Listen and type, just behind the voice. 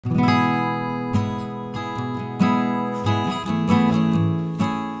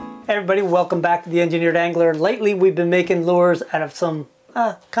Everybody, welcome back to the Engineered Angler. Lately we've been making lures out of some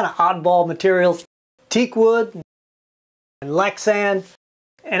kind of oddball materials, teak wood and Lexan,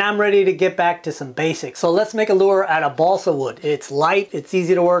 and I'm ready to get back to some basics. So let's make a lure out of balsa wood. It's light, it's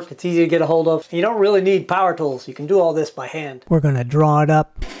easy to work, it's easy to get a hold of. You don't really need power tools. You can do all this by hand. We're going to draw it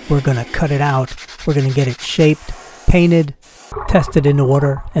up, we're going to cut it out, we're going to get it shaped, painted, tested in the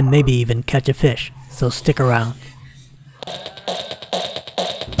water, and maybe even catch a fish. So stick around.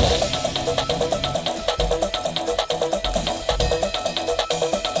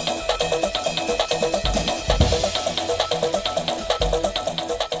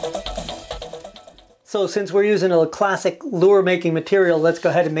 So since we're using a classic lure making material, let's go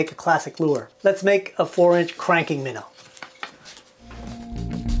ahead and make a classic lure. Let's make a 4-inch cranking minnow.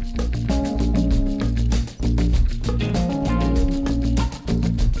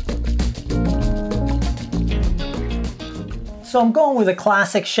 So I'm going with a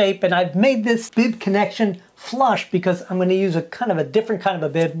classic shape, and I've made this bib connection flush because I'm going to use a kind of a different kind of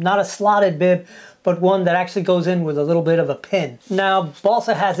a bib, not a slotted bib, but one that actually goes in with a little bit of a pin. Now,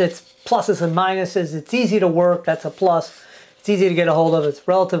 balsa has its pluses and minuses. It's easy to work, that's a plus. It's easy to get a hold of, it's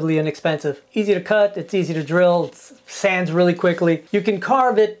relatively inexpensive. Easy to cut, it's easy to drill, it sands really quickly. You can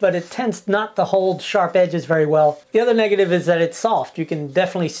carve it, but it tends not to hold sharp edges very well. The other negative is that it's soft. You can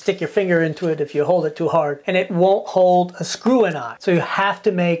definitely stick your finger into it if you hold it too hard, and it won't hold a screw in on. So you have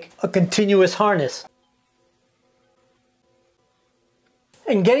to make a continuous harness.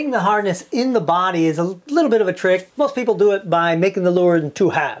 And getting the harness in the body is a little bit of a trick. Most people do it by making the lure in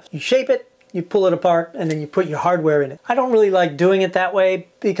 2 halves. You shape it, you pull it apart, and then you put your hardware in it. I don't really like doing it that way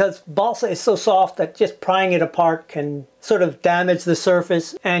because balsa is so soft that just prying it apart can sort of damage the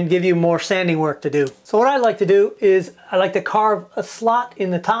surface and give you more sanding work to do. So what I like to do is I like to carve a slot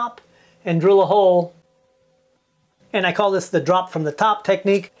in the top and drill a hole. And I call this the drop from the top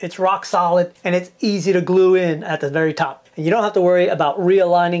technique. It's rock solid and it's easy to glue in at the very top. And you don't have to worry about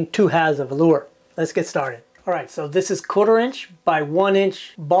realigning 2 halves of a lure. Let's get started. All right, so this is 1/4 inch by 1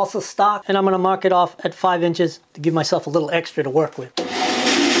 inch balsa stock, and I'm gonna mark it off at 5 inches to give myself a little extra to work with.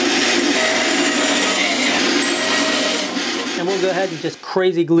 And we'll go ahead and just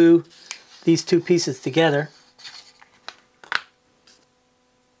crazy glue these 2 pieces together.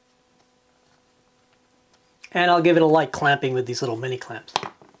 And I'll give it a light clamping with these little mini clamps.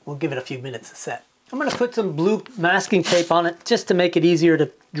 We'll give it a few minutes to set. I'm going to put some blue masking tape on it just to make it easier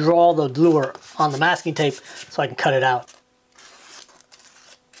to draw the lure on the masking tape so I can cut it out.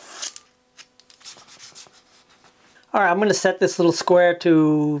 All right, I'm going to set this little square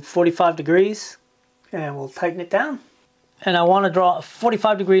to 45 degrees and we'll tighten it down. And I want to draw a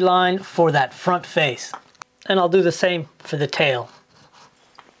 45-degree line for that front face. And I'll do the same for the tail.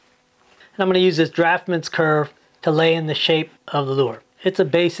 And I'm going to use this draftman's curve to lay in the shape of the lure. It's a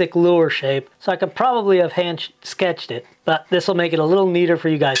basic lure shape, so I could probably have hand sketched it, but this will make it a little neater for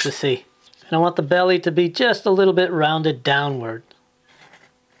you guys to see. And I want the belly to be just a little bit rounded downward.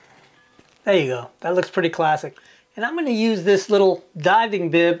 There you go. That looks pretty classic. And I'm going to use this little diving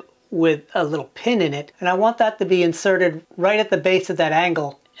bib with a little pin in it, and I want that to be inserted right at the base of that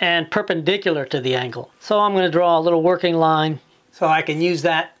angle and perpendicular to the angle. So I'm going to draw a little working line so I can use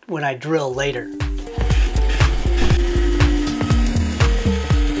that when I drill later.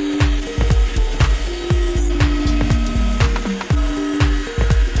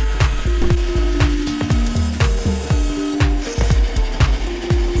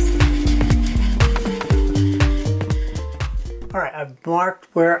 Alright, I've marked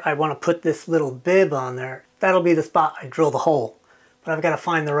where I want to put this little bib on there. That'll be the spot I drill the hole. But I've got to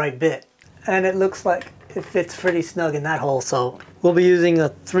find the right bit. And it looks like it fits pretty snug in that hole, so we'll be using a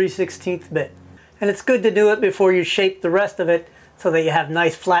 3/16 bit. And it's good to do it before you shape the rest of it so that you have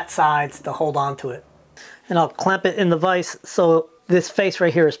nice flat sides to hold on to it. And I'll clamp it in the vise so this face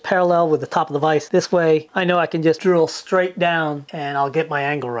right here is parallel with the top of the vise. This way I know I can just drill straight down and I'll get my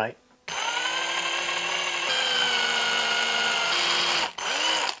angle right.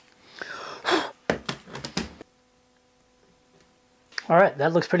 All right,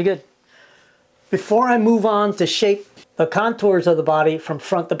 that looks pretty good. Before I move on to shape the contours of the body from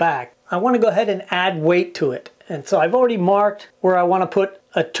front to back, I want to go ahead and add weight to it. And so I've already marked where I want to put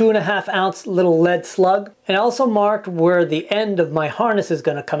a 2.5 ounce little lead slug, and I also marked where the end of my harness is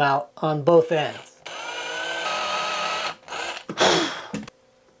going to come out on both ends.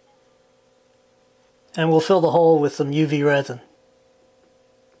 And we'll fill the hole with some UV resin.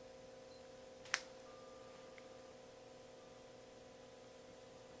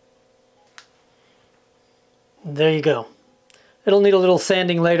 There you go. It'll need a little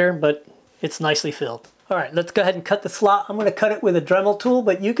sanding later, but it's nicely filled. All right, let's go ahead and cut the slot. I'm gonna cut it with a Dremel tool,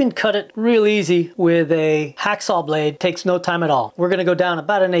 but you can cut it real easy with a hacksaw blade. Takes no time at all. We're gonna go down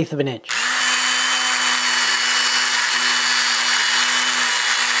about 1/8 of an inch.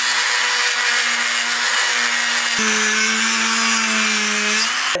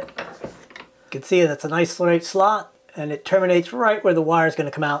 You can see that's a nice straight slot, and it terminates right where the wire is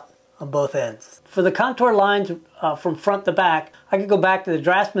gonna come out on both ends. For the contour lines from front to back, I could go back to the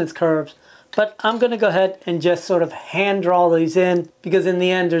Draftsman's curves, but I'm going to go ahead and just sort of hand draw these in, because in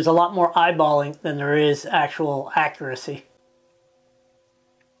the end there's a lot more eyeballing than there is actual accuracy.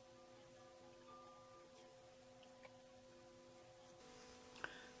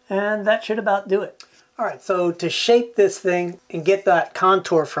 And that should about do it. Alright, so to shape this thing and get that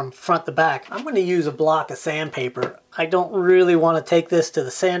contour from front to back, I'm going to use a block of sandpaper. I don't really want to take this to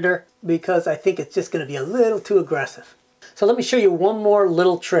the sander because I think it's just going to be a little too aggressive. So let me show you one more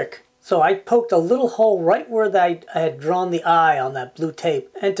little trick. So I poked a little hole right where I had drawn the eye on that blue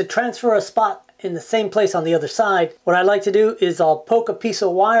tape. And to transfer a spot in the same place on the other side, what I like to do is I'll poke a piece of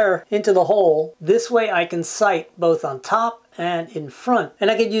wire into the hole. This way I can sight both on top and in front.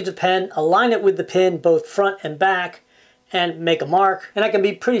 And I can use a pen, align it with the pin both front and back, and make a mark. And I can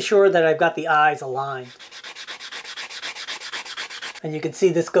be pretty sure that I've got the eyes aligned. And you can see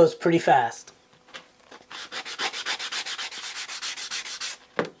this goes pretty fast.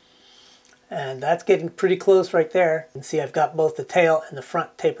 And that's getting pretty close right there. You can see I've got both the tail and the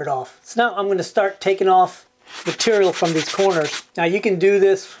front tapered off. So now I'm going to start taking off material from these corners. Now you can do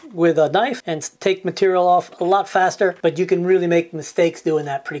this with a knife and take material off a lot faster, but you can really make mistakes doing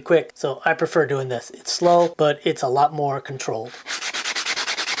that pretty quick. So I prefer doing this. It's slow, but it's a lot more controlled.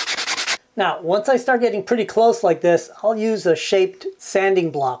 Now, once I start getting pretty close like this, I'll use a shaped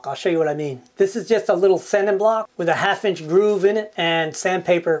sanding block. I'll show you what I mean. This is just a little sanding block with a 1/2 inch groove in it and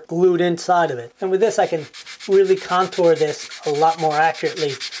sandpaper glued inside of it. And with this, I can really contour this a lot more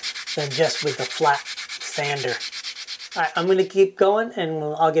accurately than just with a flat sander. All right, I'm gonna keep going and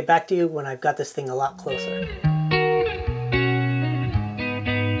I'll get back to you when I've got this thing a lot closer.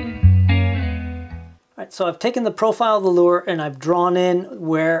 So I've taken the profile of the lure and I've drawn in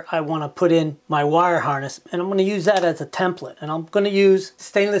where I want to put in my wire harness, and I'm going to use that as a template. And I'm going to use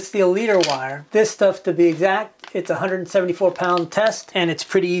stainless steel leader wire. This stuff, to be exact, it's a 174-pound test and it's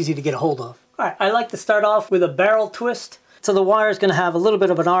pretty easy to get a hold of. Alright, I like to start off with a barrel twist. So the wire is going to have a little bit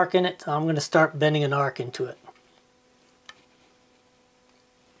of an arc in it, so I'm going to start bending an arc into it.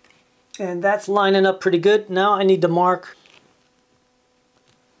 And that's lining up pretty good. Now I need to mark.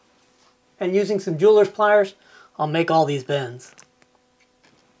 And using some jeweler's pliers, I'll make all these bends.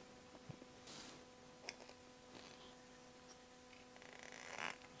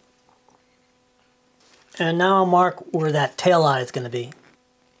 And now I'll mark where that tail eye is going to be.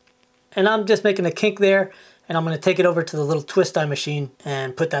 And I'm just making a kink there, and I'm going to take it over to the little twist eye machine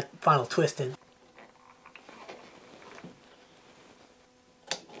and put that final twist in.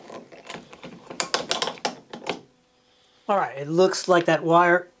 Alright, it looks like that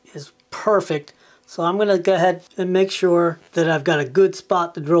wire is perfect. So I'm going to go ahead and make sure that I've got a good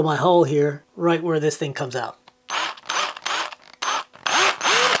spot to drill my hole here, right where this thing comes out.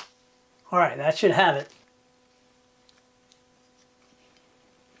 Alright, that should have it.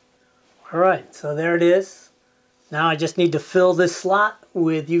 Alright, so there it is. Now I just need to fill this slot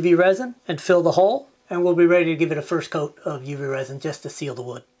with UV resin and fill the hole, and we'll be ready to give it a first coat of UV resin just to seal the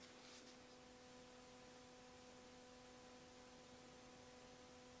wood.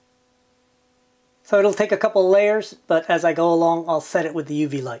 So it'll take a couple of layers, but as I go along, I'll set it with the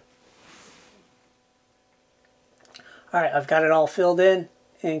UV light. Alright, I've got it all filled in,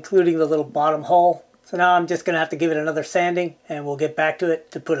 including the little bottom hole. So now I'm just going to have to give it another sanding, and we'll get back to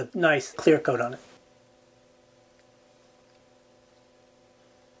it to put a nice clear coat on it.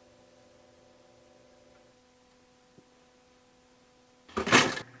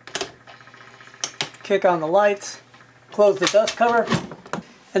 Kick on the lights, close the dust cover.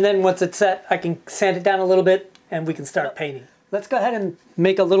 And then once it's set, I can sand it down a little bit and we can start painting. Let's go ahead and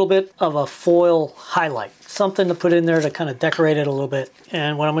make a little bit of a foil highlight. Something to put in there to kind of decorate it a little bit.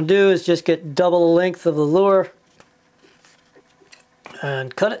 And what I'm going to do is just get double the length of the lure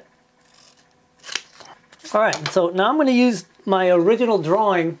and cut it. Alright, so now I'm going to use my original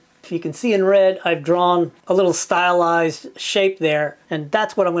drawing. If you can see in red, I've drawn a little stylized shape there, and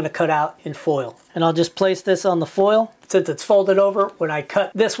that's what I'm going to cut out in foil. And I'll just place this on the foil. Since it's folded over, when I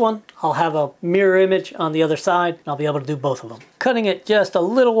cut this one, I'll have a mirror image on the other side, and I'll be able to do both of them. Cutting it just a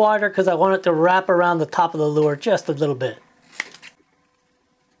little wider because I want it to wrap around the top of the lure just a little bit.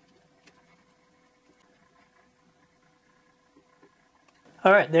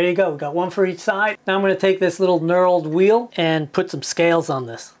 All right, there you go. We've got one for each side. Now I'm going to take this little knurled wheel and put some scales on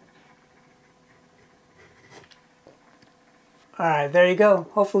this. All right, there you go.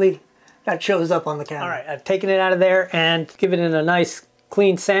 Hopefully that shows up on the camera. All right, I've taken it out of there and given it a nice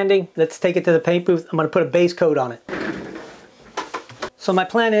clean sanding. Let's take it to the paint booth. I'm going to put a base coat on it. So my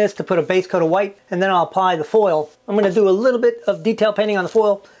plan is to put a base coat of white and then I'll apply the foil. I'm going to do a little bit of detail painting on the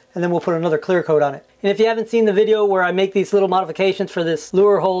foil and then we'll put another clear coat on it. And if you haven't seen the video where I make these little modifications for this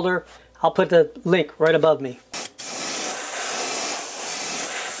lure holder, I'll put the link right above me.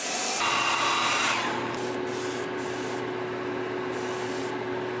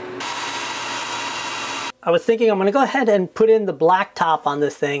 I was thinking I'm going to go ahead and put in the black top on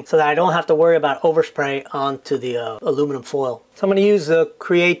this thing so that I don't have to worry about overspray onto the aluminum foil. So I'm going to use the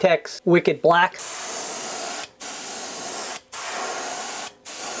Createx Wicked Black.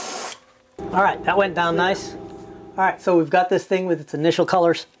 All right, that went down nice. All right, so we've got this thing with its initial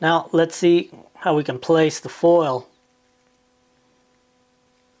colors. Now let's see how we can place the foil.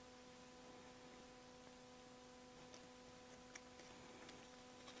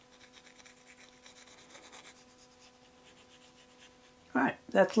 All right,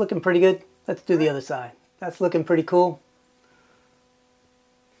 that's looking pretty good. Let's do the other side. That's looking pretty cool.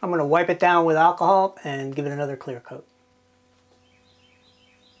 I'm going to wipe it down with alcohol and give it another clear coat.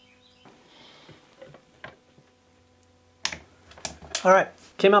 All right,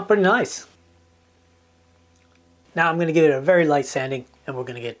 came out pretty nice. Now I'm going to give it a very light sanding and we're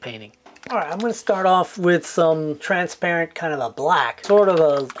going to get painting. All right, I'm going to start off with some transparent kind of a black, sort of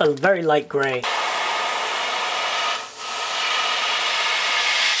a very light gray.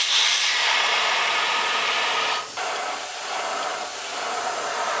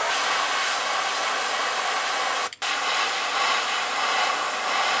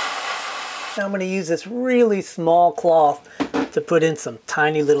 Now I'm going to use this really small cloth to put in some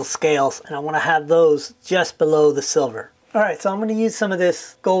tiny little scales, and I want to have those just below the silver. All right, so I'm going to use some of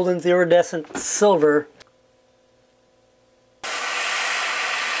this golden iridescent silver.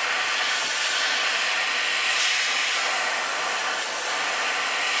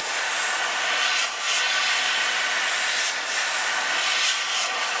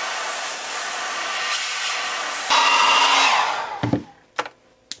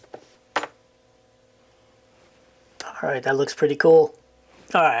 All right, that looks pretty cool.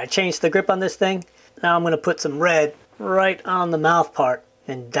 All right, I changed the grip on this thing. Now I'm going to put some red right on the mouth part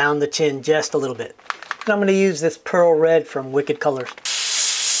and down the chin just a little bit. And I'm going to use this pearl red from Wicked Colors.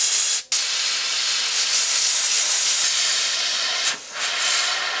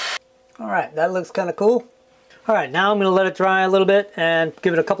 All right, that looks kind of cool. All right, now I'm going to let it dry a little bit and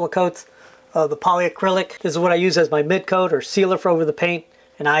give it a couple of coats of the polyacrylic. This is what I use as my mid coat or sealer for over the paint,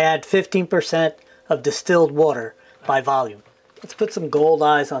 and I add 15% of distilled water by volume. Let's put some gold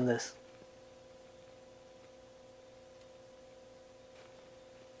eyes on this.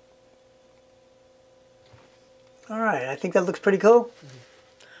 All right, I think that looks pretty cool.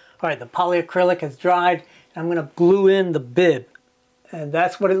 All right, the polyacrylic has dried. I'm going to glue in the bib. And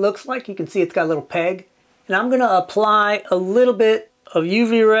that's what it looks like. You can see it's got a little peg. And I'm going to apply a little bit of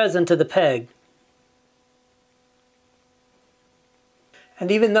UV resin to the peg. And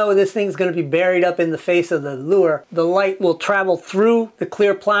even though this thing's going to be buried up in the face of the lure, the light will travel through the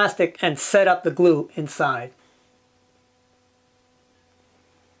clear plastic and set up the glue inside.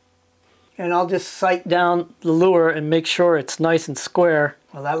 And I'll just sight down the lure and make sure it's nice and square.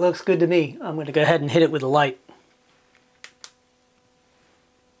 Well, that looks good to me. I'm going to go ahead and hit it with a light.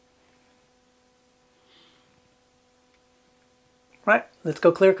 Right, let's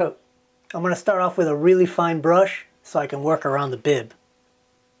go clear coat. I'm going to start off with a really fine brush so I can work around the bib.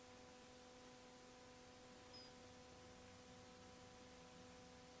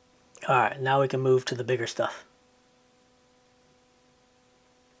 Alright, now we can move to the bigger stuff.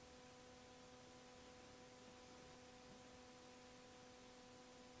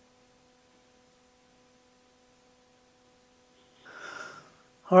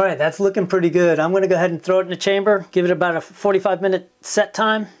 Alright, that's looking pretty good. I'm going to go ahead and throw it in the chamber, give it about a 45-minute set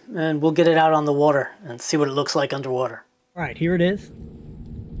time, and we'll get it out on the water and see what it looks like underwater. Alright, here it is.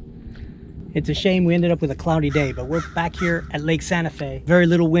 It's a shame we ended up with a cloudy day, but we're back here at Lake Santa Fe. Very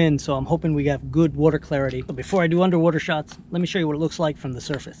little wind, so I'm hoping we have good water clarity. But before I do underwater shots, let me show you what it looks like from the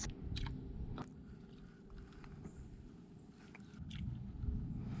surface.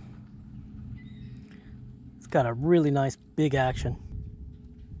 It's got a really nice big action.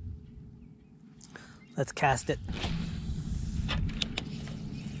 Let's cast it.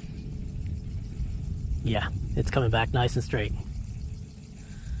 Yeah, it's coming back nice and straight.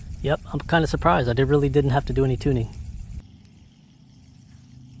 Yep, I'm kind of surprised. I really didn't have to do any tuning.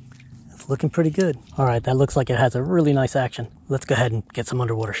 It's looking pretty good. All right, that looks like it has a really nice action. Let's go ahead and get some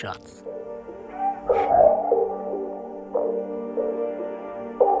underwater shots.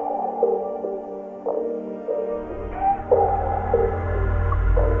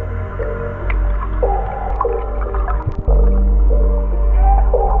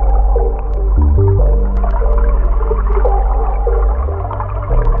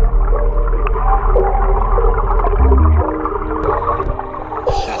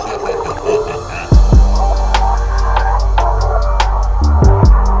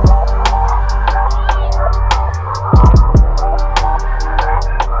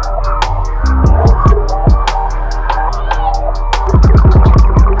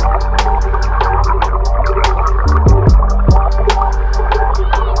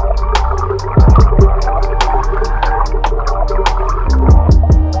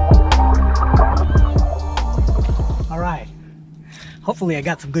 Hopefully I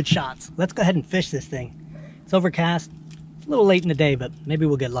got some good shots. Let's go ahead and fish this thing. It's overcast, a little late in the day, but maybe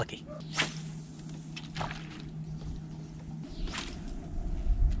we'll get lucky.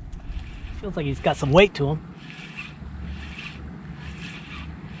 Feels like he's got some weight to him.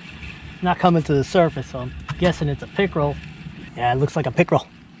 Not coming to the surface, so I'm guessing it's a pickerel. Yeah, it looks like a pickerel.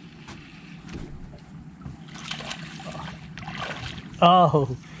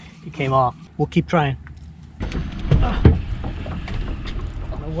 Oh, he came off. We'll keep trying.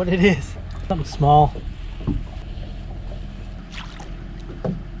 What it is, something small.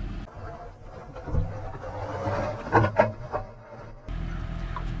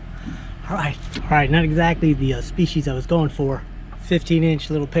 All right, not exactly the species I was going for. 15-inch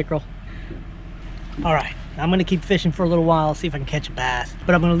little pickerel. All right, I'm gonna keep fishing for a little while, see if I can catch a bass,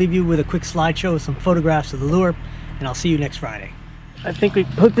 but I'm gonna leave you with a quick slideshow of some photographs of the lure, and I'll see you next Friday. I think we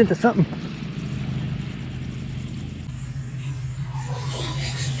hooked into something.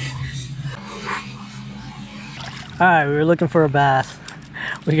 All right, we were looking for a bass.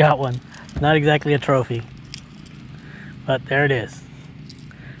 We got one. Not exactly a trophy, but there it is.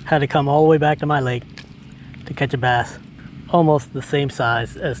 Had to come all the way back to my lake to catch a bass, almost the same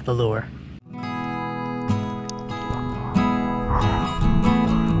size as the lure.